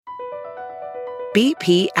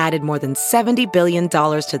BP added more than $70 billion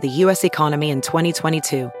to the U.S. economy in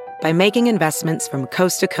 2022 by making investments from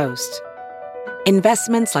coast to coast.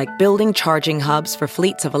 Investments like building charging hubs for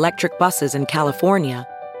fleets of electric buses in California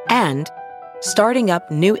and starting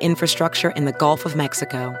up new infrastructure in the Gulf of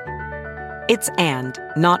Mexico. It's and,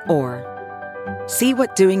 not or. See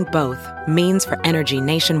what doing both means for energy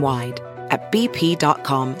nationwide at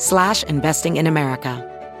bp.com/investing in America.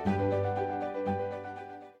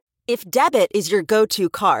 If debit is your go-to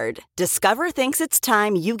card, Discover thinks it's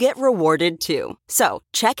time you get rewarded too. So,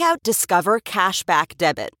 check out Discover Cashback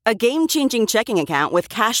Debit, a game-changing checking account with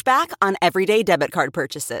cashback on everyday debit card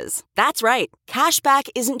purchases. That's right, cashback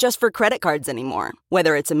isn't just for credit cards anymore.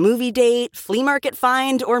 Whether it's a movie date, flea market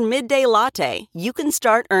find, or midday latte, you can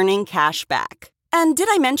start earning cash back. And did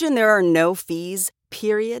I mention there are no fees,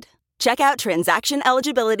 period? Check out transaction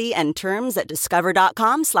eligibility and terms at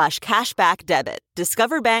discover.com/cashbackdebit.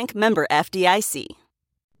 Discover Bank, member FDIC.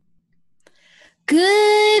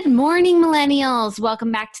 Good morning, millennials.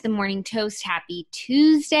 Welcome back to the Morning Toast. Happy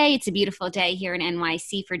Tuesday. It's a beautiful day here in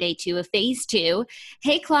NYC for day 2 of phase 2.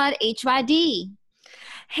 Hey, Claude, HYD.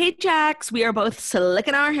 Hey, Jax. We are both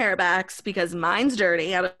slicking our hair backs because mine's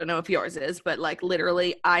dirty. I don't know if yours is, but like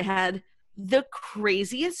literally I had the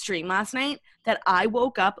craziest dream last night that I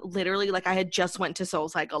woke up literally like I had just went to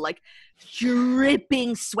SoulCycle, like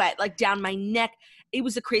dripping sweat like down my neck. It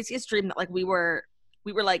was the craziest dream that like we were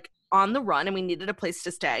like on the run and we needed a place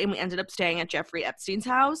to stay, and we ended up staying at Jeffrey Epstein's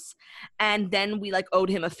house, and then we like owed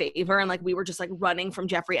him a favor, and like we were just like running from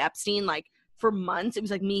Jeffrey Epstein like for months. It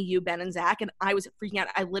was like me, you, Ben, and Zach, and I was freaking out.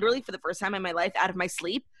 I literally for the first time in my life out of my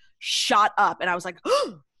sleep shot up and I was like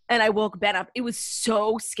and I woke Ben up. It was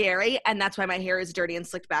so scary, and that's why my hair is dirty and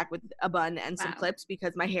slicked back with a bun and some clips,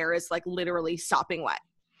 because my hair is like literally sopping wet.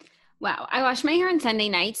 Wow. I washed my hair on Sunday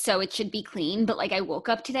night, so it should be clean, but like I woke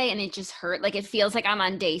up today and it just hurt. Like it feels like I'm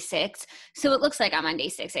on day 6. So it looks like I'm on day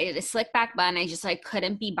 6. I did a slick back bun. I just like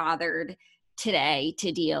couldn't be bothered today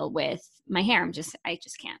to deal with my hair. I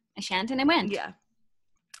just can't. I shan't, and I went. Yeah.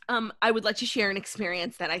 I would like to share an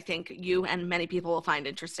experience that I think you and many people will find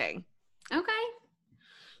interesting. Okay.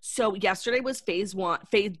 So yesterday was day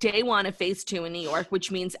 1 of phase 2 in New York, which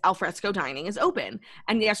means alfresco dining is open.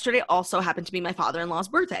 And yesterday also happened to be my father-in-law's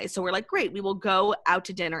birthday. So we're like, great, we will go out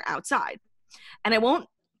to dinner outside. And I won't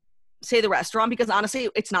say the restaurant because honestly,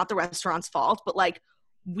 it's not the restaurant's fault, but like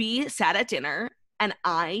we sat at dinner and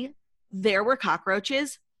there were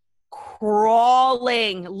cockroaches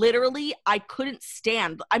crawling. Literally, I couldn't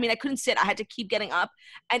stand. I mean, I couldn't sit. I had to keep getting up.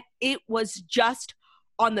 And it was just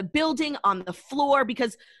on the building, on the floor,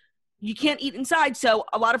 because you can't eat inside. So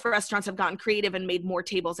a lot of restaurants have gotten creative and made more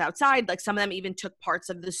tables outside. Like some of them even took parts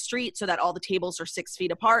of the street so that all the tables are 6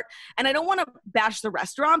 feet apart. And I don't want to bash the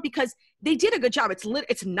restaurant because they did a good job.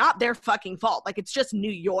 It's not their fucking fault. Like it's just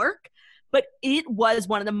New York. But it was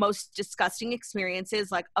one of the most disgusting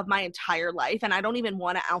experiences like of my entire life. And I don't even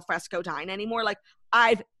want to alfresco dine anymore. Like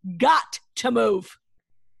I've got to move.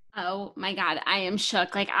 Oh my God, I am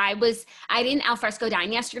shook. Like I didn't alfresco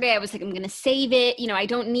dine yesterday. I was like, I'm going to save it. You know, I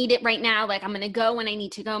don't need it right now. Like I'm going to go when I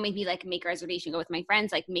need to go, maybe like make a reservation, go with my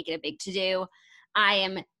friends, like make it a big to-do. I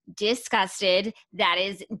am disgusted. That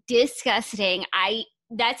is disgusting.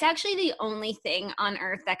 That's actually the only thing on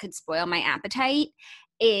earth that could spoil my appetite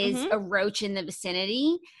is a roach in the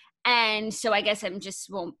vicinity. And so I guess I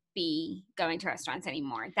just won't be going to restaurants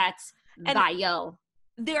anymore. That's vile.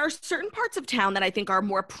 There are certain parts of town that I think are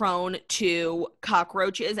more prone to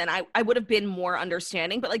cockroaches, and I would have been more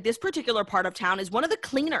understanding, but like this particular part of town is one of the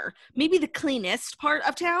cleaner, maybe the cleanest part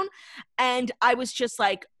of town. And I was just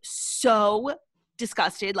like so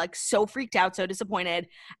disgusted, like so freaked out, so disappointed.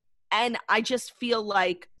 And I just feel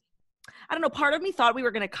like, I don't know, part of me thought we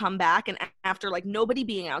were going to come back and after like nobody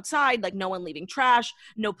being outside, like no one leaving trash,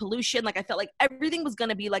 no pollution, like I felt like everything was going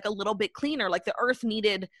to be like a little bit cleaner, like the earth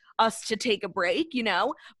needed us to take a break, you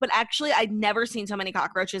know? But actually I'd never seen so many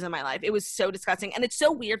cockroaches in my life. It was so disgusting. And it's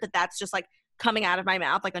so weird that that's just like coming out of my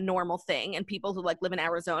mouth like a normal thing, and people who like live in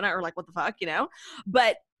Arizona are like, what the fuck, you know?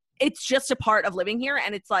 But it's just a part of living here,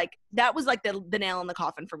 and it's like that was like the nail in the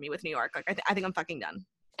coffin for me with New York. Like I think I'm fucking done.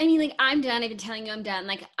 I mean, like, I'm done. I've been telling you I'm done.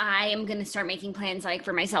 Like, I am going to start making plans, like,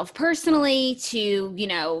 for myself personally to, you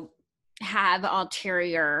know, have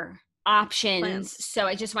ulterior options. Plans. So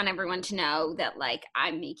I just want everyone to know that, like,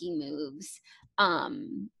 I'm making moves.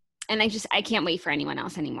 And I can't wait for anyone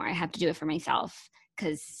else anymore. I have to do it for myself,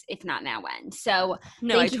 because if not now, when? So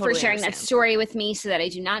thank you for sharing that story with me so that I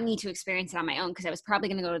do not need to experience it on my own, because I was probably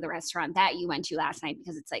going to go to the restaurant that you went to last night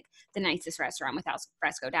because it's, like, the nicest restaurant with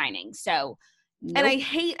alfresco dining. So nope. And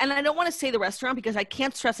I don't want to say the restaurant because I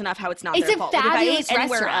can't stress enough how it's not their fault. Like, if I ate restaurant.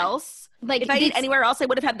 anywhere else, Like, if I ate anywhere else, I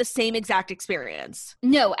would have had the same exact experience.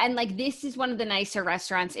 No, and like this is one of the nicer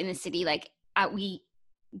restaurants in the city. Like we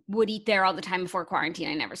would eat there all the time before quarantine.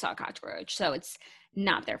 I never saw a cockroach, so it's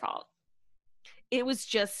not their fault. It was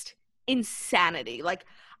just insanity. Like,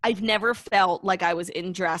 I've never felt like I was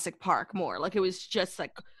in Jurassic Park more. Like, it was just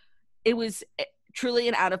like, it was truly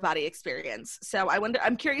an out-of-body experience. So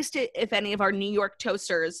I'm curious if any of our New York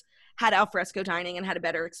toasters had alfresco dining and had a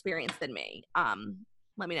better experience than me.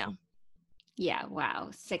 Let me know. Yeah, wow,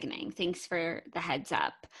 sickening. Thanks for the heads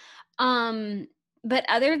up. But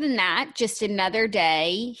other than that, just another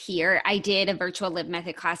day here. I did a virtual Live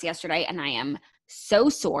Method class yesterday, and I am so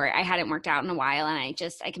sore. I hadn't worked out in a while, and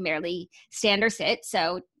I can barely stand or sit.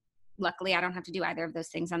 So luckily, I don't have to do either of those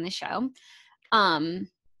things on this show.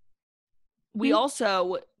 We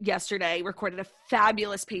also yesterday recorded a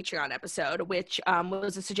fabulous Patreon episode, which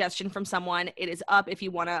was a suggestion from someone. It is up if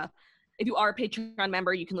you are a Patreon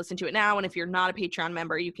member, you can listen to it now. And if you're not a Patreon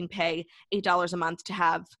member, you can pay $8 a month to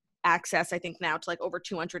have access, I think now, to like over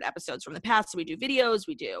 200 episodes from the past. So we do videos,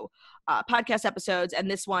 we do podcast episodes, and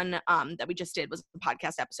this one that we just did was a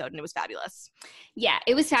podcast episode, and it was fabulous. Yeah,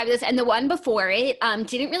 it was fabulous. And the one before it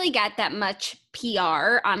didn't really get that much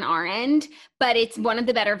PR on our end, but it's one of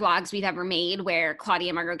the better vlogs we've ever made, where Claudia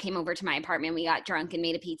and Margot came over to my apartment, we got drunk and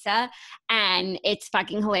made a pizza, and it's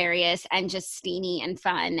fucking hilarious and just steamy and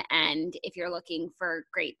fun. And if you're looking for a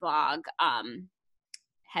great vlog,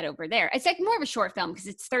 head over there. It's like more of a short film because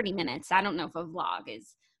it's 30 minutes. I don't know if a vlog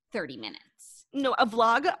is 30 minutes. No, a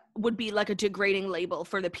vlog would be like a degrading label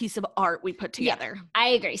for the piece of art we put together. Yeah, I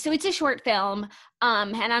agree. So it's a short film.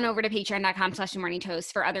 Head on over to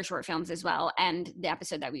patreon.com/themorningtoast for other short films as well. And the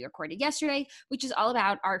episode that we recorded yesterday, which is all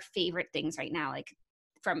about our favorite things right now, like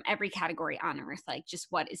from every category on earth, like just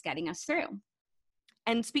what is getting us through.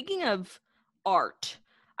 And speaking of art,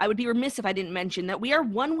 I would be remiss if I didn't mention that we are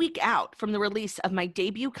 1 week out from the release of my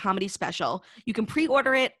debut comedy special. You can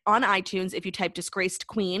pre-order it on iTunes if you type Disgraced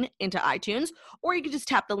Queen into iTunes, or you can just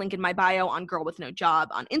tap the link in my bio on Girl With No Job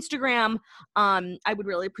on Instagram. I would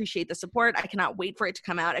really appreciate the support. I cannot wait for it to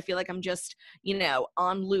come out. I feel like I'm just,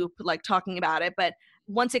 on loop, like talking about it, but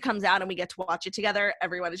once it comes out and we get to watch it together,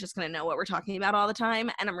 everyone is just going to know what we're talking about all the time,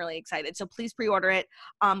 and I'm really excited. So please pre-order it.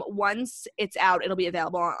 Once it's out, it'll be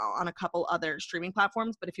available on a couple other streaming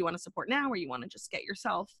platforms, but if you want to support now or you want to just get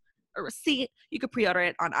yourself a receipt, you could pre-order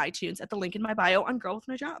it on iTunes at the link in my bio on Girl With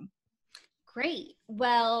No Job. Great.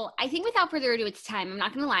 Well, I think without further ado, it's time. I'm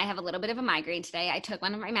not going to lie. I have a little bit of a migraine today. I took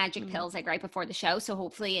one of my magic pills like right before the show, so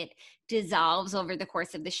hopefully it dissolves over the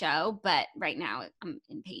course of the show. But right now I'm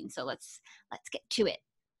in pain, so let's get to it.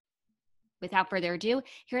 Without further ado,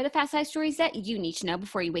 here are the fast life stories that you need to know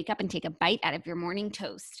before you wake up and take a bite out of your morning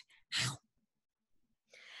toast.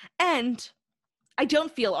 And I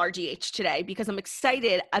don't feel RGH today because I'm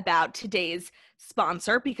excited about today's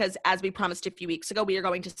sponsor, because as we promised a few weeks ago, we are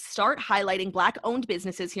going to start highlighting Black-owned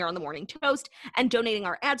businesses here on The Morning Toast and donating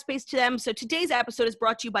our ad space to them. So today's episode is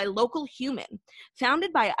brought to you by Local Human.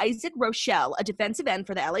 Founded by Isaac Rochelle, a defensive end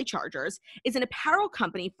for the LA Chargers, is an apparel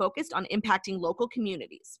company focused on impacting local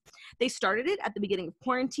communities. They started it at the beginning of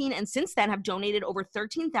quarantine and since then have donated over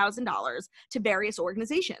 $13,000 to various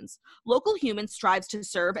organizations. Local Human strives to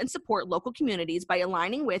serve and support local communities by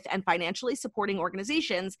aligning with and financially supporting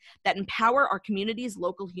organizations that empower our community's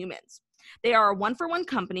local humans. They are a one-for-one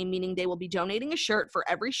company, meaning they will be donating a shirt for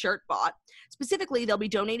every shirt bought. Specifically, they'll be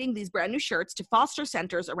donating these brand new shirts to foster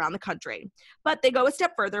centers around the country. But they go a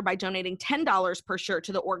step further by donating $10 per shirt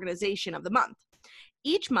to the organization of the month.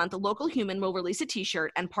 Each month, a Local Human will release a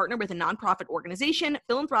t-shirt and partner with a nonprofit organization,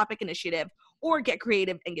 philanthropic initiative, or get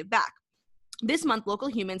creative and give back. This month, Local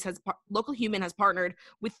Human has partnered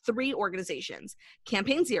with 3 organizations: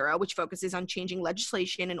 Campaign Zero, which focuses on changing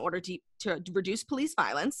legislation in order to reduce police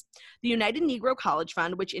violence; the United Negro College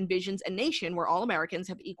Fund, which envisions a nation where all Americans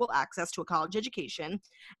have equal access to a college education;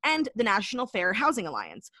 and the National Fair Housing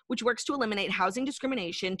Alliance, which works to eliminate housing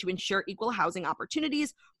discrimination to ensure equal housing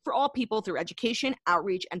opportunities for all people through education,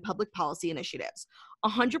 outreach, and public policy initiatives.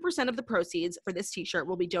 100% of the proceeds for this t-shirt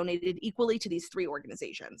will be donated equally to these 3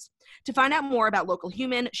 organizations. To find out more about Local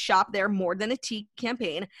Human, shop their More Than a Tea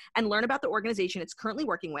campaign, and learn about the organization it's currently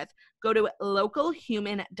working with, go to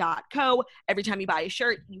localhuman.co. Every time you buy a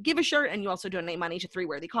shirt, you give a shirt, and you also donate money to 3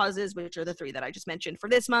 worthy causes, which are the 3 that I just mentioned for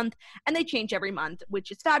this month, and they change every month, which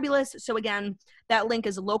is fabulous. So again, that link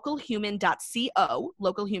is localhuman.co,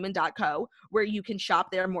 where you can shop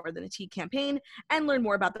their More Than a Tea campaign and learn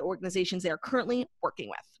more about the organizations they are currently working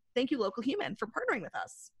with. Thank you, Local Human, for partnering with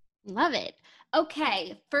us. Love it.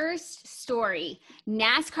 Okay, first story.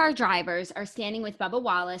 NASCAR drivers are standing with Bubba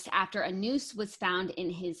Wallace after a noose was found in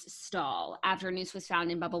his stall. After a noose was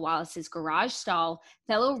found in Bubba Wallace's garage stall,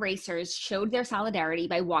 fellow racers showed their solidarity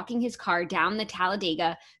by walking his car down the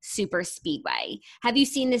Talladega Super Speedway. Have you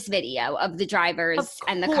seen this video of the drivers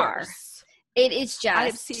and the car? It is just I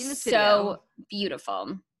have seen this so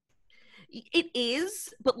beautiful. It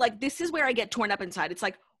is, but like this is where I get torn up inside. It's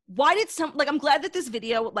like, why did I'm glad that this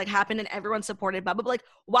video like happened and everyone supported Bubba, but like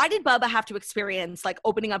why did Bubba have to experience like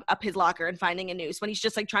opening up his locker and finding a noose when he's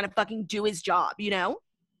just like trying to fucking do his job, you know?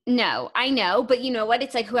 No, I know, but you know what?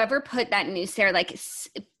 It's like whoever put that noose there, like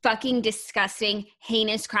fucking disgusting,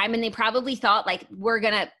 heinous crime, and they probably thought like we're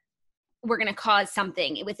gonna cause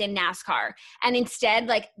something within NASCAR. And instead,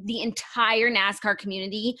 like the entire NASCAR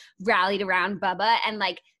community rallied around Bubba, and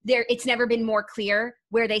like it's never been more clear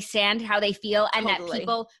where they stand, how they feel, and that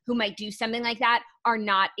people who might do something like that are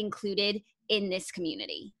not included in this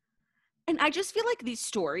community. And I just feel like these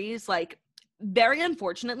stories, like very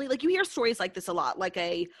unfortunately, like you hear stories like this a lot, like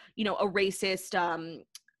a racist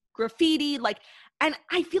graffiti, like, and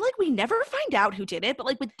I feel like we never find out who did it, but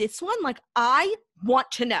like with this one, like I want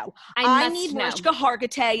to know. I need Mariska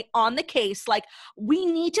Hargitay on the case. Like we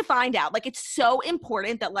need to find out. Like it's so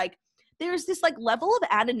important that like there's this like level of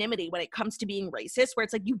anonymity when it comes to being racist, where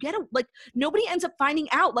it's like you get like nobody ends up finding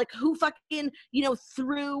out like who fucking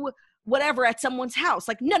threw whatever at someone's house.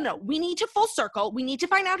 Like no, we need to full circle. We need to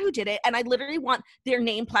find out who did it, and I literally want their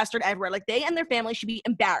name plastered everywhere. Like they and their family should be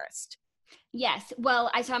embarrassed. Yes.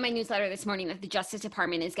 Well, I saw in my newsletter this morning that the Justice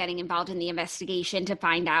Department is getting involved in the investigation to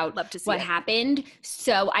find out what happened.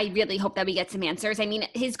 So I really hope that we get some answers. I mean,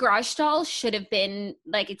 his garage stall should have been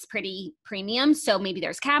like, it's pretty premium. So maybe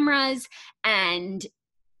there's cameras, and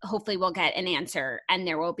hopefully we'll get an answer and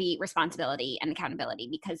there will be responsibility and accountability,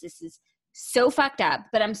 because this is so fucked up.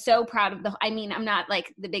 But I'm so proud of I'm not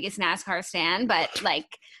like the biggest NASCAR stan, but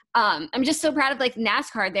like, I'm just so proud of like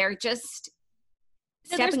NASCAR. They're just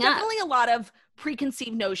there's definitely a lot of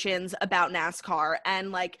preconceived notions about NASCAR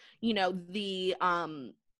and like, the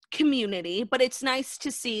community, but it's nice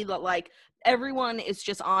to see that like everyone is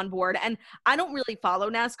just on board. And I don't really follow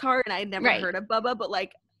NASCAR and I had never heard of Bubba, but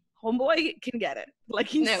like homeboy can get it. Like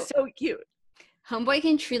he's so cute. Homeboy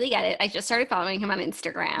can truly get it. I just started following him on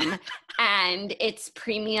Instagram and it's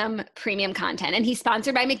premium content. And he's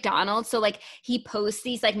sponsored by McDonald's. So like he posts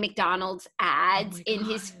these like McDonald's ads in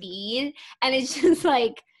his feed, and it's just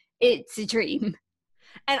like, it's a dream.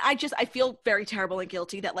 And I feel very terrible and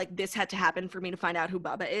guilty that like this had to happen for me to find out who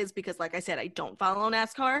Bubba is, because like I said, I don't follow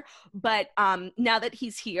NASCAR, but now that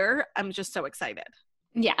he's here, I'm just so excited.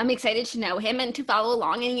 Yeah, I'm excited to know him and to follow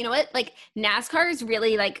along. And you know what? Like NASCAR is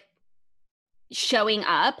really like showing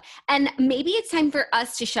up, and maybe it's time for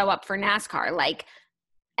us to show up for NASCAR. Like,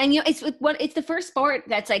 and it's the first sport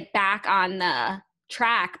that's like back on the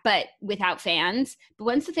track, but without fans. But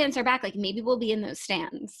once the fans are back, like maybe we'll be in those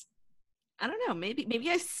stands. I don't know. Maybe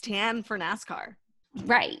I stand for NASCAR.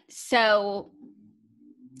 Right. So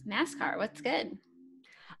NASCAR, what's good?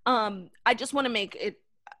 I just want to make it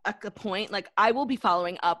a point, like I will be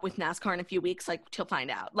following up with NASCAR in a few weeks, like to find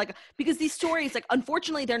out, like, because these stories, like,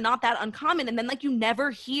 unfortunately they're not that uncommon, and then like you never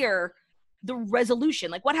hear the resolution.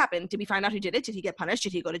 Like what happened? Did we find out who did it? Did he get punished?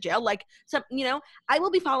 Did he go to jail? Like, so I will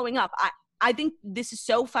be following up. I think this is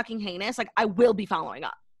so fucking heinous. Like I will be following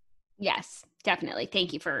up. Yes, definitely.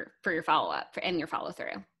 Thank you for your follow-up and your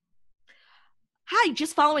follow-through. Hi,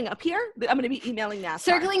 just following up here. I'm going to be emailing NASCAR.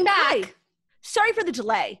 Circling back. Hi. Sorry for the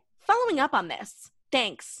delay. Following up on this.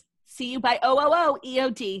 Thanks. See you by OOO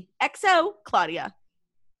EOD. Claudia.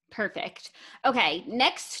 Perfect. Okay,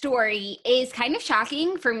 next story is kind of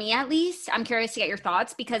shocking for me, at least. I'm curious to get your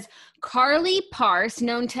thoughts, because Carly Parse,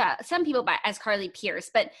 known to some people as Carly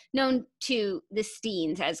Pierce, but known to the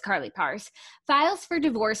Steens as Carly Parse, files for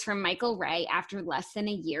divorce from Michael Ray after less than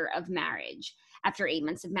a year of marriage. After 8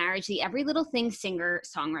 months of marriage, the Every Little Thing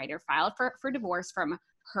singer-songwriter filed for divorce from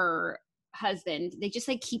her husband. They just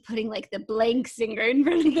like keep putting like the blank singer in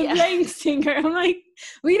front of the blank singer. I'm like,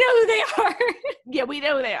 we know who they are. Yeah, we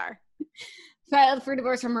know who they are. Filed for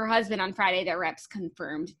divorce from her husband on Friday, their reps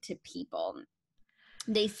confirmed to People.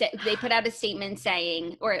 They put out a statement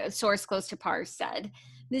saying, or a source close to Parse said,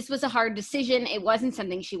 "This was a hard decision. It wasn't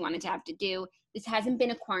something she wanted to have to do. This hasn't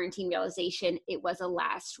been a quarantine realization. It was a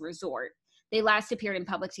last resort." They last appeared in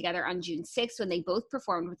public together on June 6th when they both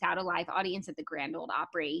performed without a live audience at the Grand Ole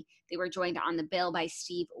Opry. They were joined on the bill by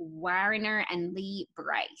Steve Wariner and Lee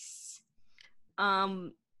Brice.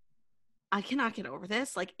 I cannot get over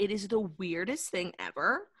this. Like, it is the weirdest thing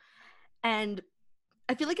ever. And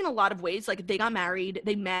I feel like in a lot of ways, like they got married,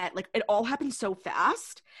 they met, like it all happened so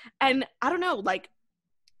fast. And I don't know, like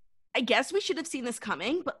I guess we should have seen this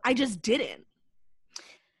coming, but I just didn't.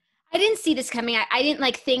 I didn't see this coming. I didn't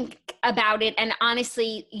like think about it. And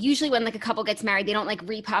honestly, usually when like a couple gets married, they don't like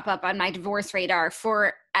re-pop up on my divorce radar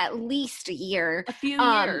for at least a year. A few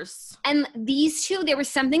years. And these two, there was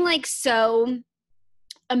something like so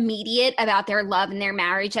immediate about their love and their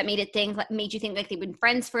marriage that made you think like they've been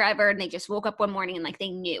friends forever, and they just woke up one morning and like they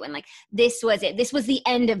knew, and like this was it. This was the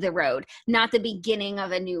end of the road, not the beginning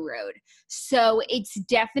of a new road. So it's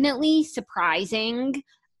definitely surprising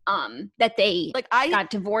that they like got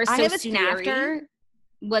divorced so soon after.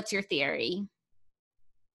 What's your theory?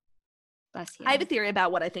 Bless you. I have a theory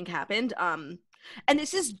about what I think happened. And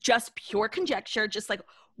this is just pure conjecture, just like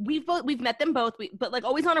we've met them both, but like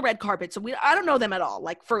always on a red carpet, so I don't know them at all,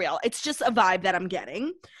 like for real. It's just a vibe that I'm getting.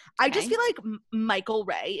 Okay. I just feel like Michael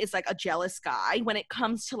Ray is like a jealous guy when it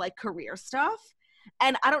comes to like career stuff,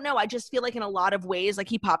 and I don't know, I just feel like in a lot of ways like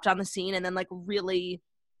he popped on the scene and then like really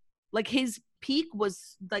like his peak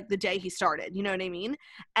was like the day he started, you know what I mean?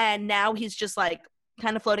 And now he's just like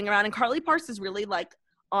kind of floating around, and Carly Parks is really like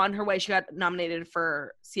on her way. She got nominated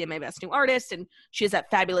for CMA Best New Artist, and she has that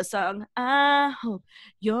fabulous song, I Hope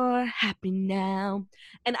You're Happy Now.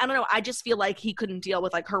 And I don't know, I just feel like he couldn't deal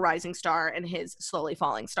with like her rising star and his slowly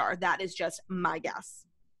falling star. That is just my guess.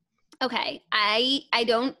 Okay, I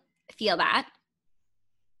don't feel that.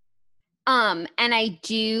 And I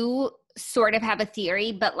do sort of have a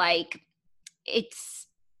theory, but like it's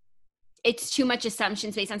too much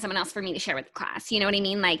assumptions based on someone else for me to share with the class. You know what I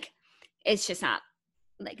mean? Like it's just not.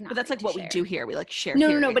 Like, not but that's like what we do here. We like share.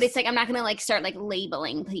 No, but it's like I'm not gonna like start like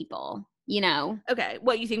labeling people, you know? Okay.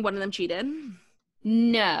 What, you think one of them cheated?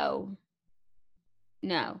 No,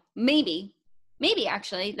 maybe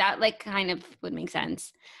actually that like kind of would make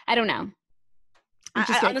sense. I don't know. I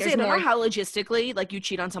honestly, I don't know how logistically like you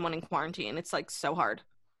cheat on someone in quarantine. It's like so hard.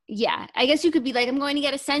 Yeah, I guess you could be like, I'm going to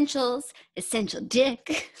get essential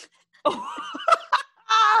dick.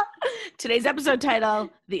 Today's episode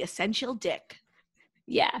title: The Essential Dick.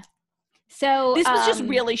 Yeah. So this was just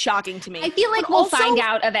really shocking to me. I feel like we'll find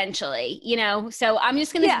out eventually, you know? So I'm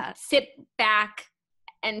just going to sit back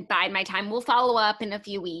and bide my time. We'll follow up in a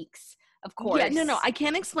few weeks, of course. Yeah, no. I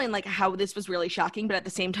can't explain like how this was really shocking, but at the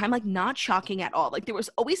same time, like not shocking at all. Like there was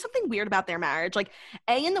always something weird about their marriage. Like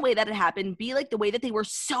A, in the way that it happened, B, like the way that they were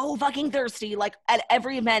so fucking thirsty, like at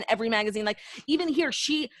every event, every magazine, like even here,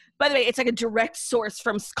 by the way, it's like a direct source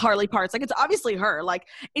from Carly Parks. Like it's obviously her. Like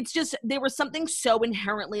it's just, there was something so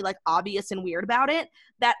inherently like obvious and weird about it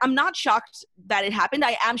that I'm not shocked that it happened.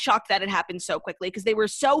 I am shocked that it happened so quickly because they were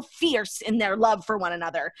so fierce in their love for one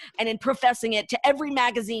another and in professing it to every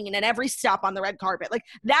magazine and every stop on the red carpet. Like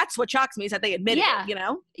that's what shocks me, is that they admitted it, you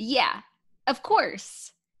know? Yeah, of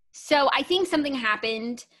course. So I think something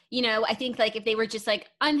happened, you know. I think like if they were just like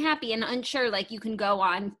unhappy and unsure, like you can go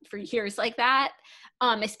on for years like that.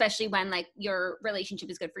 Especially when like your relationship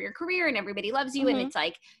is good for your career and everybody loves you. Mm-hmm. And it's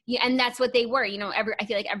like, and that's what they were, you know, I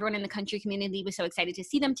feel like everyone in the country community was so excited to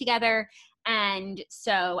see them together. And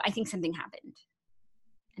so I think something happened,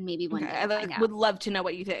 and maybe one day I would love to know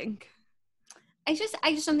what you think. I just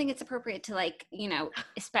don't think it's appropriate to like, you know,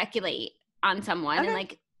 speculate on someone and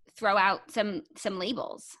like throw out some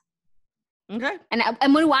labels. Okay. And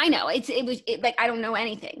what do I know? It was like, I don't know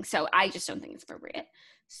anything. So I just don't think it's appropriate.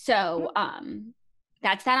 So,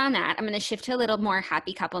 that's that on that. I'm going to shift to a little more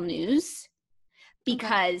happy couple news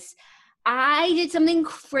because I did something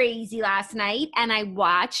crazy last night, and I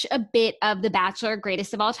watched a bit of The Bachelor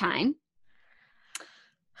Greatest of All Time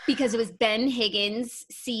because it was Ben Higgins'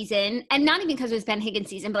 season, and not even because it was Ben Higgins'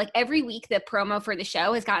 season, but like every week the promo for the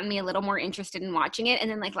show has gotten me a little more interested in watching it. And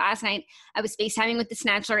then like last night I was FaceTiming with the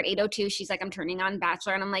Snatchler at 8:02. She's like, I'm turning on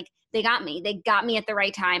Bachelor. And I'm like, they got me at the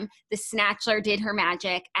right time. The Snatchler did her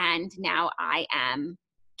magic, and now I am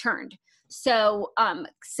turned. So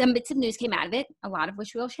some bits of news came out of it, a lot of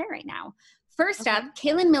which we'll share right now. First up,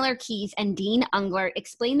 Kaylin Miller-Keys and Dean Unglert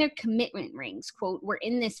explain their commitment rings. Quote, we're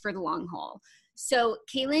in this for the long haul. So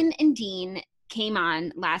Kaylin and Dean came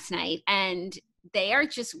on last night, and they are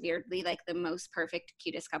just weirdly like the most perfect,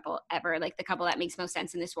 cutest couple ever. Like the couple that makes most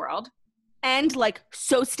sense in this world. And like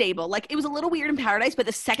so stable. Like it was a little weird in Paradise, but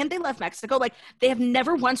the second they left Mexico, like they have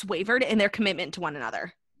never once wavered in their commitment to one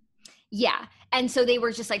another. Yeah. And so they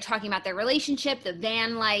were just like talking about their relationship, the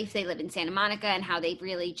van life. They live in Santa Monica, and how they've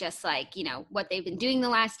really just like, you know, what they've been doing the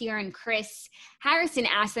last year. And Chris Harrison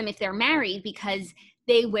asked them if they're married because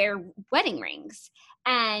they wear wedding rings.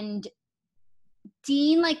 And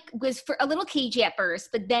Dean was for a little cagey at first,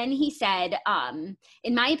 but then he said,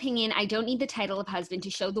 in my opinion, I don't need the title of husband to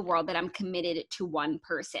show the world that I'm committed to one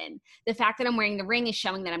person. The fact that I'm wearing the ring is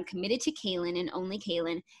showing that I'm committed to Kaylin and only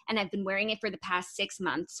Kaylin, and I've been wearing it for the past 6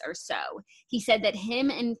 months or so. He said that him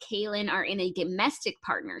and Kaylin are in a domestic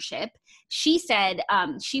partnership. She said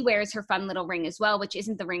she wears her fun little ring as well, which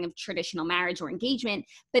isn't the ring of traditional marriage or engagement,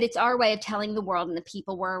 but it's our way of telling the world and the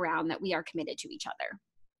people we're around that we are committed to each other.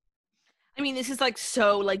 I mean, this is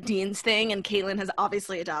so Dean's thing, and Caitlyn has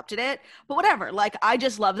obviously adopted it, but whatever. I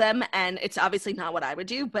just love them, and it's obviously not what I would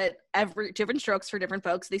do, but every different strokes for different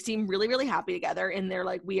folks. They seem really, really happy together in their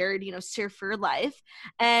weird, surfer life.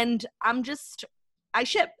 And I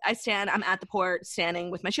stand, I'm at the port standing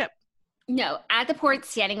with my ship. No, at the port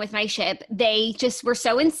standing with my ship. They just were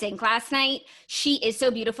so in sync last night. She is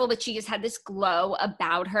so beautiful, but she just had this glow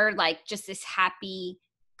about her, just this happy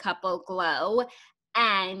couple glow.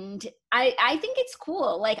 And I think it's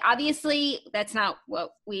cool. Obviously that's not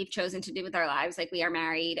what we've chosen to do with our lives. We are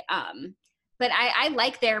married. But I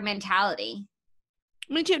like their mentality.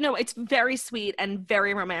 Me too. No, it's very sweet and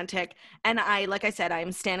very romantic. And like I said,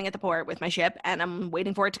 I'm standing at the port with my ship and I'm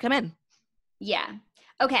waiting for it to come in. Yeah.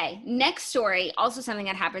 Okay. Next story. Also something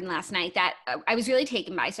that happened last night that I was really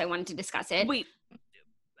taken by, so I wanted to discuss it. Wait.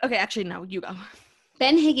 Okay. Actually, no, you go.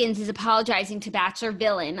 Ben Higgins is apologizing to Bachelor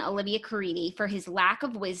villain Olivia Caridi for his lack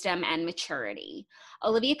of wisdom and maturity.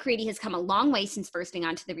 Olivia Caridi has come a long way since bursting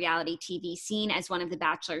onto the reality TV scene as one of The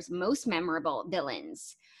Bachelor's most memorable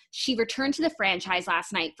villains. She returned to the franchise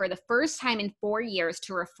last night for the first time in 4 years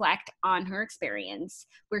to reflect on her experience,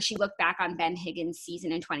 where she looked back on Ben Higgins'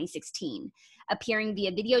 season in 2016. Appearing via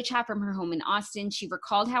video chat from her home in Austin, she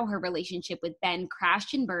recalled how her relationship with Ben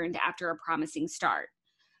crashed and burned after a promising start.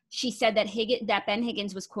 She said that Ben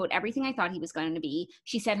Higgins was, quote, everything I thought he was going to be.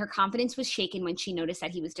 She said her confidence was shaken when she noticed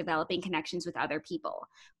that he was developing connections with other people.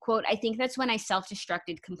 Quote, I think that's when I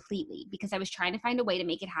self-destructed completely because I was trying to find a way to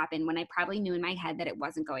make it happen when I probably knew in my head that it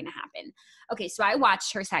wasn't going to happen. Okay, so I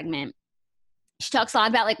watched her segment. She talks a lot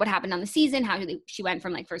about what happened on the season, how she went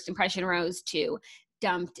from first impression rose to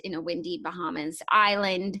dumped in a windy Bahamas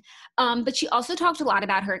island. But she also talked a lot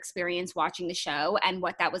about her experience watching the show and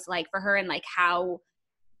what that was like for her and how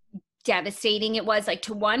devastating it was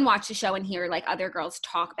to watch the show and hear other girls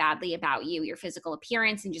talk badly about you, your physical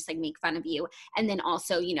appearance, and just make fun of you. And then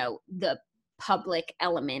also, the public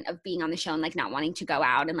element of being on the show and not wanting to go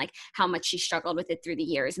out and how much she struggled with it through the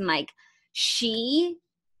years.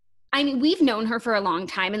 And we've known her for a long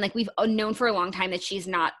time and we've known for a long time that she's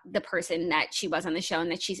not the person that she was on the show and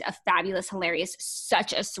that she's a fabulous, hilarious,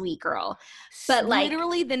 such a sweet girl. But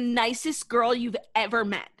literally the nicest girl you've ever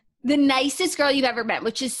met. The nicest girl you've ever met,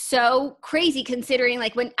 which is so crazy considering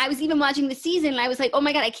when I was even watching the season, I was like, oh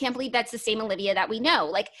my God, I can't believe that's the same Olivia that we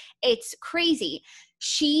know. It's crazy.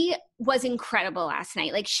 She was incredible last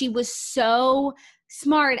night. She was so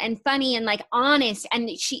smart and funny and honest. And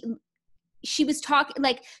she was talking,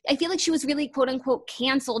 I feel she was really quote unquote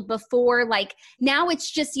canceled before, now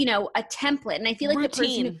it's just, a template. And I feel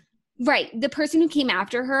routine. The person who came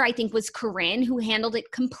after her, I think was Corinne, who handled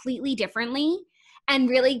it completely differently and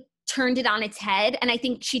really turned it on its head. And I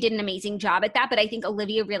think she did an amazing job at that. But I think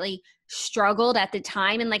Olivia really struggled at the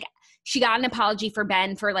time. And she got an apology for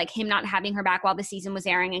Ben for him not having her back while the season was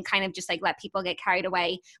airing and kind of just let people get carried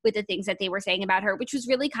away with the things that they were saying about her, which was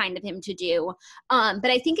really kind of him to do. But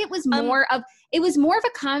I think it was more of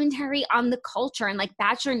a commentary on the culture and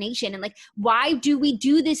Bachelor Nation and why do we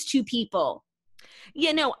do this to people?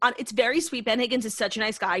 Yeah, no, it's very sweet. Ben Higgins is such a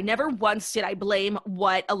nice guy. Never once did I blame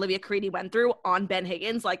what Olivia Caridi went through on Ben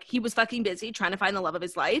Higgins. He was fucking busy trying to find the love of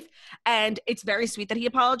his life. And it's very sweet that he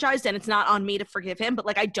apologized, and it's not on me to forgive him.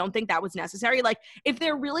 But, I don't think that was necessary. If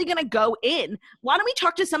they're really going to go in, why don't we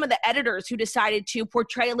talk to some of the editors who decided to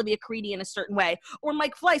portray Olivia Caridi in a certain way? Or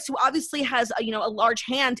Mike Fleiss, who obviously has, a large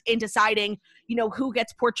hand in deciding, who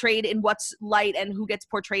gets portrayed in what's light and who gets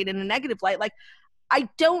portrayed in a negative light. I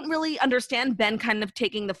don't really understand Ben kind of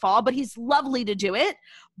taking the fall, but he's lovely to do it.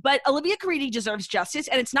 But Olivia Caridi deserves justice,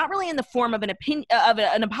 and it's not really in the form of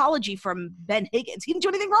an apology from Ben Higgins. He didn't do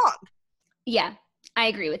anything wrong. Yeah, I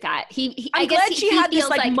agree with that. I'm glad she had this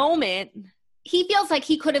moment. He feels like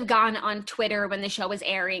he could have gone on Twitter when the show was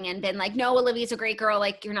airing and been no, Olivia's a great girl.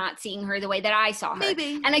 You're not seeing her the way that I saw her.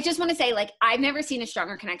 Maybe. And I just want to say, I've never seen a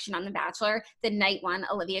stronger connection on The Bachelor than night one,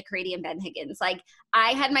 Olivia Caridi and Ben Higgins.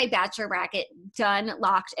 I had my Bachelor bracket done,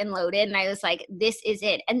 locked, and loaded, and I was this is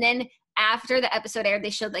it. And then after the episode aired,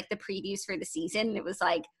 they showed the previews for the season. And it was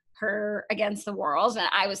her against the world, and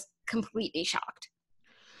I was completely shocked.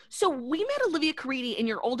 So we met Olivia Caridi in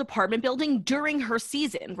your old apartment building during her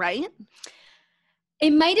season, right?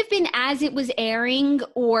 It might have been as it was airing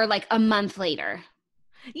or like a month later.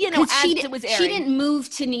 You know, as it was airing. She didn't move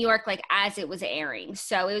to New York like as it was airing.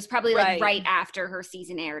 So it was probably like right after her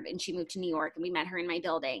season aired and she moved to New York and we met her in my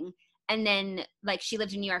building. And then like she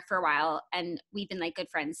lived in New York for a while and we've been like good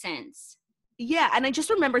friends since. Yeah, and I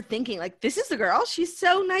just remember thinking like, this is the girl. She's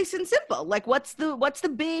so nice and simple. Like, what's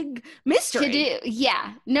the big mystery? To do,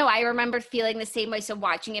 yeah. No, I remember feeling the same way. So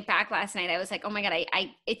watching it back last night, I was like, oh my God,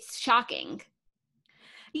 I it's shocking.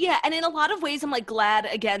 Yeah, and in a lot of ways, I'm like glad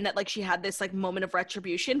again that like she had this like moment of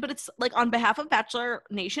retribution, but it's like on behalf of Bachelor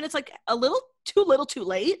Nation, it's like a little too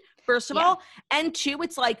late, first of all. And two,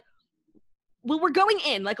 it's like, well, we're going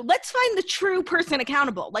in. Like, let's find the true person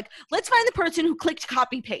accountable. Like, let's find the person who clicked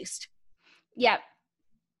copy paste. Yep.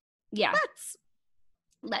 Yeah.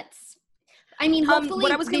 Let's. I mean, hopefully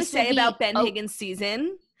what I was going to say about Ben Higgins'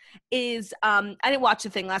 season is I didn't watch the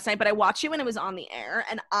thing last night, but I watched it when it was on the air,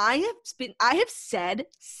 and I have said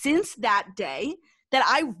since that day that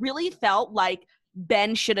I really felt like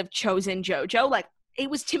Ben should have chosen JoJo. Like, it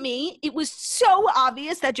was, to me, it was so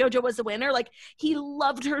obvious that JoJo was the winner. Like, he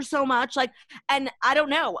loved her so much. Like, and I don't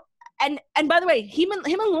know. And by the way, him and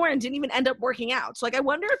Lauren didn't even end up working out. So like, I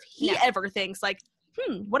wonder if he ever thinks like,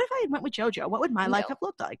 what if I had went with JoJo? What would my life have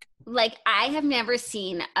looked like? Like, I have never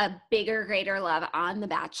seen a bigger, greater love on The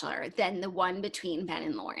Bachelor than the one between Ben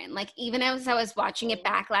and Lauren. Like, even as I was watching it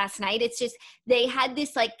back last night, it's just, they had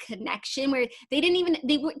this like connection where they didn't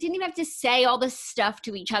even have to say all this stuff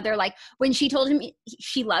to each other. Like, when she told him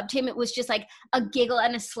she loved him, it was just like a giggle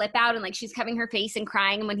and a slip out, and like she's covering her face and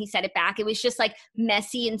crying. And when he said it back, it was just like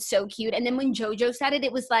messy and so cute. And then when JoJo said it,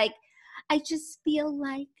 it was like, I just feel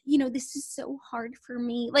like, you know, this is so hard for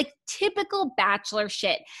me. Like, typical Bachelor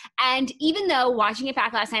shit. And even though watching it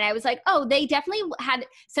back last night, I was like, oh, they definitely had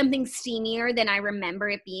something steamier than I remember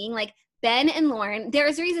it being. Like, Ben and Lauren,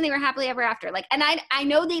 there's a reason they were happily ever after. Like, and I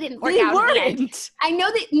know they didn't work out at the end. I know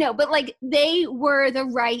that, no, but like, they were the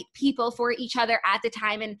right people for each other at the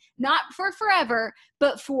time, and not for forever,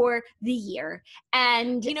 but for the year.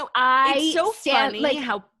 And, you know, it's so funny like,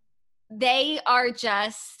 how they are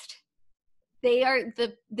just... They are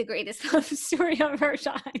the greatest love story of our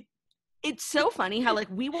time. It's so funny how, like,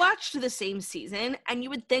 we watched the same season, and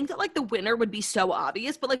you would think that, like, the winner would be so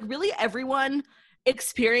obvious, but, like, really everyone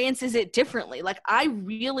experiences it differently. Like, I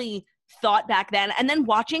really thought back then, and then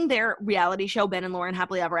watching their reality show, Ben and Lauren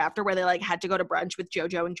Happily Ever After, where they, like, had to go to brunch with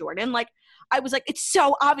JoJo and Jordan, like, I was like, it's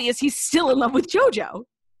so obvious he's still in love with JoJo.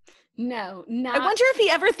 No, not. I wonder if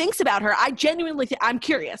he ever thinks about her. I genuinely I'm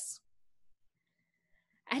curious.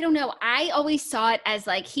 I don't know. I always saw it as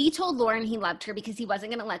like, he told Lauren he loved her because he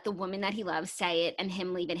wasn't going to let the woman that he loves say it and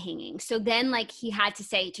him leave it hanging. So then like he had to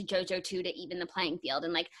say it to JoJo too, to even the playing field.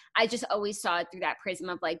 And like, I just always saw it through that prism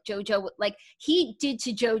of like JoJo, like he did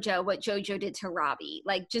to JoJo what JoJo did to Robbie,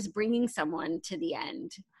 like just bringing someone to the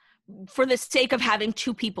end. For the sake of having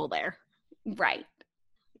two people there. Right.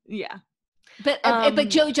 Yeah. But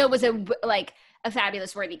JoJo was a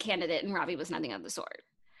fabulous worthy candidate and Robbie was nothing of the sort.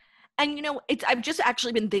 And, you know, I've just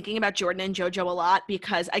actually been thinking about Jordan and JoJo a lot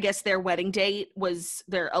because I guess their wedding date was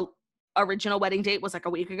their original wedding date was like a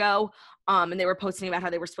week ago. And they were posting about how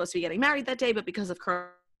they were supposed to be getting married that day, but because of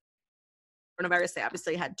coronavirus, they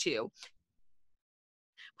obviously had to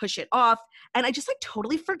push it off. And I just like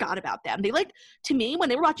totally forgot about them. They like, to me, when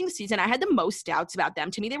they were watching the season, I had the most doubts about them.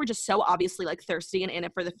 To me, they were just so obviously like thirsty and in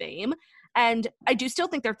it for the fame. And I do still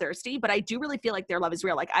think they're thirsty, but I do really feel like their love is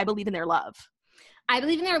real. Like, I believe in their love. I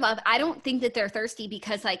believe in their love. I don't think that they're thirsty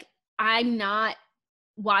because like I'm not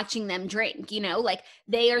watching them drink, you know, like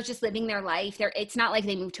they are just living their life. It's not like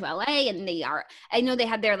they moved to LA and I know they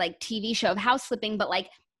had their like TV show of house flipping, but like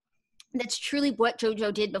that's truly what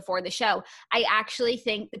JoJo did before the show. I actually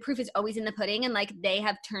think the proof is always in the pudding, and like they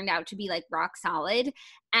have turned out to be like rock solid,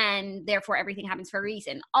 and therefore everything happens for a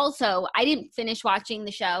reason. Also, I didn't finish watching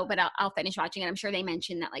the show, but I'll finish watching it. I'm sure they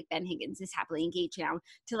mentioned that like Ben Higgins is happily engaged now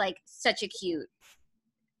to like such a cute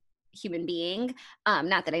human being.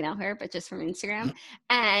 Not that I know her, but just from Instagram.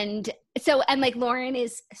 And like Lauren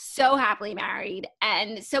is so happily married.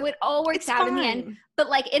 And so it all works out in the end. But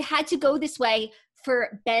like it had to go this way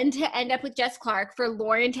for Ben to end up with Jess Clark, for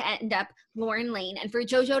Lauren to end up Lauren Lane, and for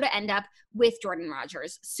JoJo to end up with Jordan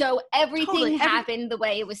Rogers. So everything happened the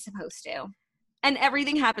way it was supposed to. And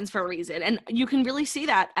everything happens for a reason. And you can really see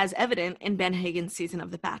that as evident in Ben Higgins' season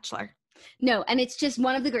of The Bachelor. No, and it's just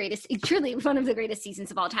truly one of the greatest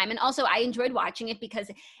seasons of all time. And also I enjoyed watching it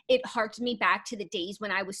because it harked me back to the days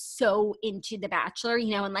when I was so into The Bachelor,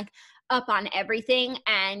 you know, and like up on everything.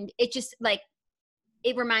 And it just like,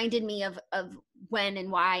 it reminded me of when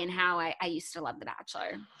and why and how I used to love The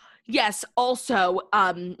Bachelor. Yes. Also,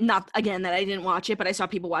 not again that I didn't watch it, but I saw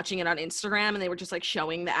people watching it on Instagram and they were just like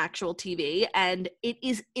showing the actual TV. And it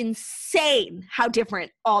is insane how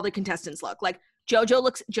different all the contestants look. Like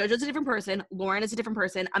JoJo's a different person. Lauren is a different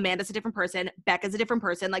person. Amanda's a different person. Becca's a different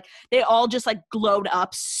person. Like they all just like glowed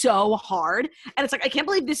up so hard. And it's like, I can't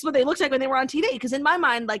believe this is what they looked like when they were on TV. Because in my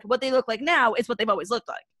mind, like what they look like now is what they've always looked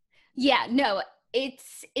like. Yeah, no,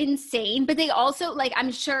 it's insane. But they also, like,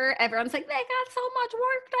 I'm sure everyone's like, they got so much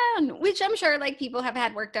work done, which I'm sure like people have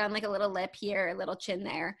had work done, like a little lip here, a little chin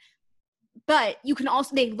there. But you can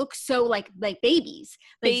also, they look so like babies,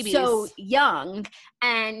 like so young.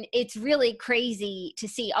 And it's really crazy to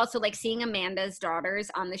see. Also, like seeing Amanda's daughters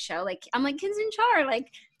on the show, like I'm like, Kids and Char, like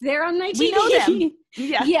they're on my TV. We know them.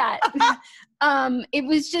 Yeah. Yeah.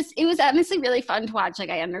 It was honestly really fun to watch. Like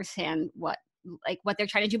I understand what they're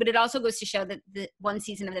trying to do, but it also goes to show that the one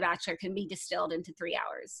season of The Bachelor can be distilled into 3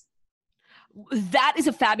 hours. That is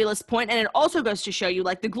a fabulous point, and it also goes to show you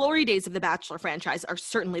like the glory days of the Bachelor franchise are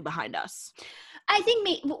certainly behind us. I think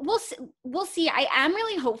we'll see. I am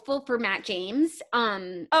really hopeful for Matt James. I've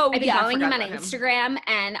been following him on Instagram,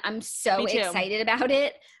 and I'm so excited about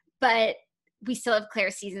it. But we still have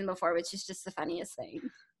Claire's season before, which is just the funniest thing.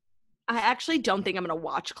 I actually don't think I'm going to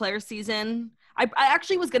watch Claire's season. I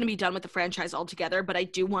actually was going to be done with the franchise altogether, but I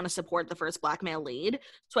do want to support the first black male lead.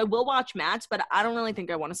 So I will watch Matt's, but I don't really think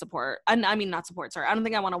I want to support. I don't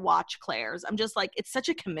think I want to watch Claire's. I'm just like, it's such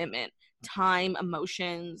a commitment. Time,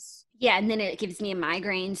 emotions. Yeah, and then it gives me a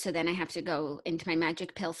migraine, so then I have to go into my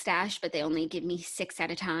magic pill stash, but they only give me 6 at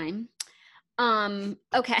a time.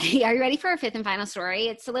 Okay, are you ready for our 5th and final story?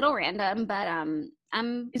 It's a little random, but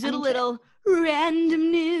Is it a little random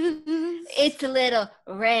news? It's a little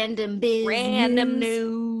random biz Random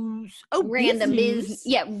news. Oh, random biz.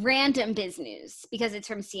 Yeah, random biz news, because it's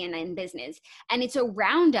from CNN Business, and it's a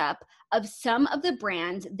roundup of some of the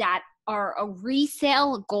brands that are a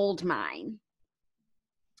resale gold mine.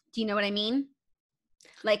 Do you know what I mean?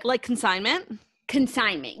 Like consignment?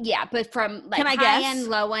 Consignment, yeah, but from like high guess? end,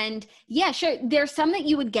 low end. Yeah, sure. There's some that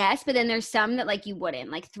you would guess, but then there's some that like you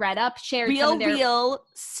wouldn't. Like ThredUp shared Real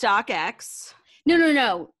StockX.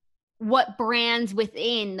 No. What brands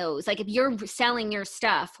within those? Like if you're selling your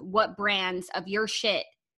stuff, what brands of your shit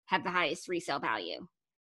have the highest resale value?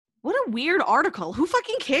 What a weird article. Who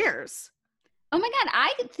fucking cares? Oh my God,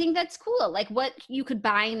 I think that's cool. Like what you could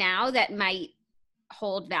buy now that might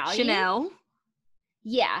hold value. Chanel.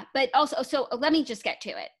 Yeah, but also, so let me just get to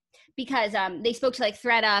it, because they spoke to like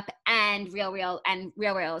ThredUp and RealReal, and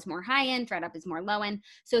RealReal is more high end, ThredUp is more low end.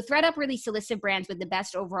 So ThredUp released a list of brands with the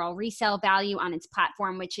best overall resale value on its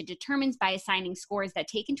platform, which it determines by assigning scores that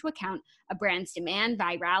take into account a brand's demand,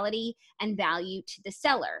 virality, and value to the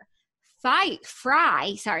seller. Sorry,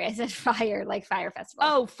 I said fire, like Fire Festival.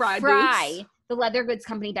 Oh, Fry Boots. The leather goods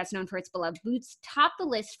company best known for its beloved boots, topped the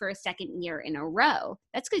list for a second year in a row.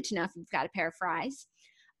 That's good to know if you've got a pair of Fries.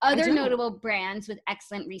 Other notable brands with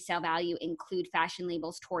excellent resale value include fashion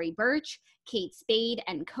labels Tory Burch, Kate Spade,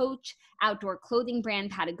 and Coach. Outdoor clothing brand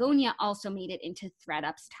Patagonia also made it into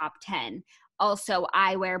ThredUp's top 10. Also,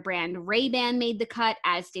 eyewear brand Ray-Ban made the cut,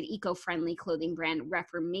 as did eco-friendly clothing brand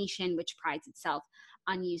Reformation, which prides itself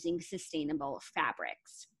on using sustainable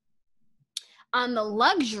fabrics. On the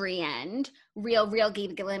luxury end, RealReal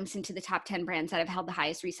gave a glimpse into the top 10 brands that have held the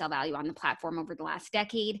highest resale value on the platform over the last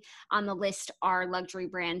decade. On the list are luxury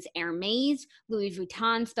brands Hermes, Louis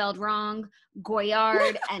Vuitton spelled wrong,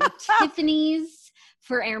 Goyard, and Tiffany's.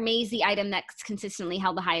 For Hermes, the item that's consistently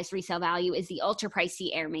held the highest resale value is the ultra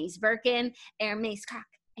pricey Hermes Birkin. Hermes Croc,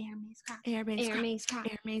 Hermes Croc, Hermes Croc,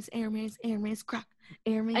 Hermes Croc.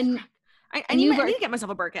 I need to get myself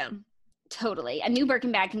a Birkin. Totally. A new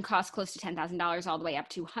Birkin bag can cost close to $10,000 all the way up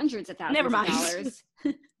to hundreds of thousands of dollars.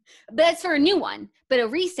 But that's for a new one. But a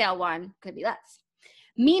resale one could be less.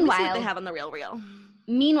 Meanwhile, see what they have on the RealReal.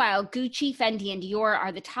 Meanwhile, Gucci, Fendi, and Dior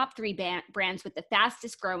are the top 3 brands with the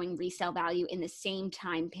fastest growing resale value in the same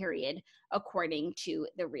time period, according to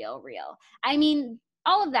the RealReal. I mean,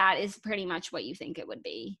 all of that is pretty much what you think it would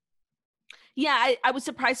be. Yeah, I was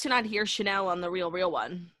surprised to not hear Chanel on the RealReal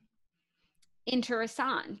one.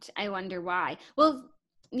 Interessant. I wonder why. Well,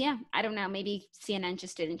 yeah, I don't know. Maybe CNN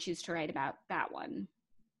just didn't choose to write about that one.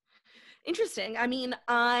 Interesting. I mean,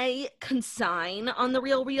 I consign on the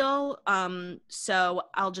RealReal, so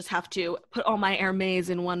I'll just have to put all my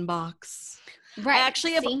Hermes in one box. Right. I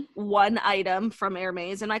actually have one item from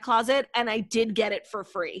Hermes in my closet, and I did get it for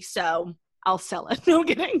free, so I'll sell it. No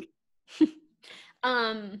kidding.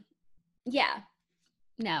 Yeah.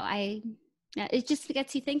 No, it just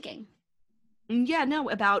gets you thinking. Yeah, no,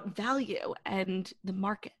 about value and the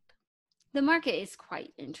market. The market is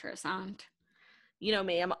quite interessant. You know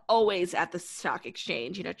me, I'm always at the stock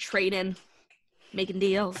exchange, trading, making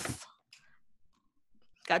deals.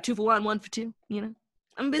 Got 2 for 1, 1 for 2, I'm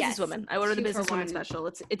a businesswoman. I order the businesswoman special.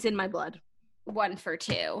 It's in my blood. 1 for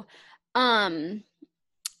 2.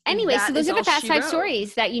 Anyway, so those are the Fast 5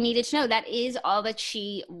 stories that you needed to know. That is all that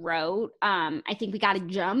she wrote. I think we got to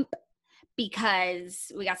jump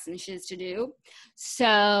because we got some shit to do.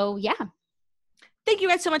 So, yeah. Thank you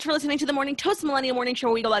guys so much for listening to the Morning Toast Millennial Morning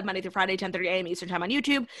Show. We go live Monday through Friday, 10:30 a.m. Eastern Time on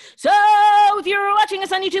YouTube. So if you're watching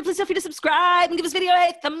us on YouTube, please feel free to subscribe and give this video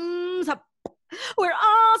a thumbs up. We're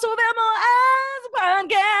also available as a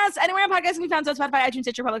podcast. Anywhere on podcasts can be found, so Spotify, iTunes,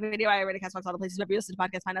 Stitcher, Public Radio, iRadio, CastBox, all the places where you listen to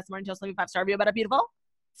podcasts. Find us, The Morning Toast. Leave a 5-star review about a beautiful,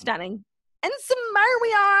 stunning, and smart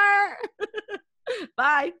we are.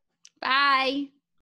 Bye. Bye.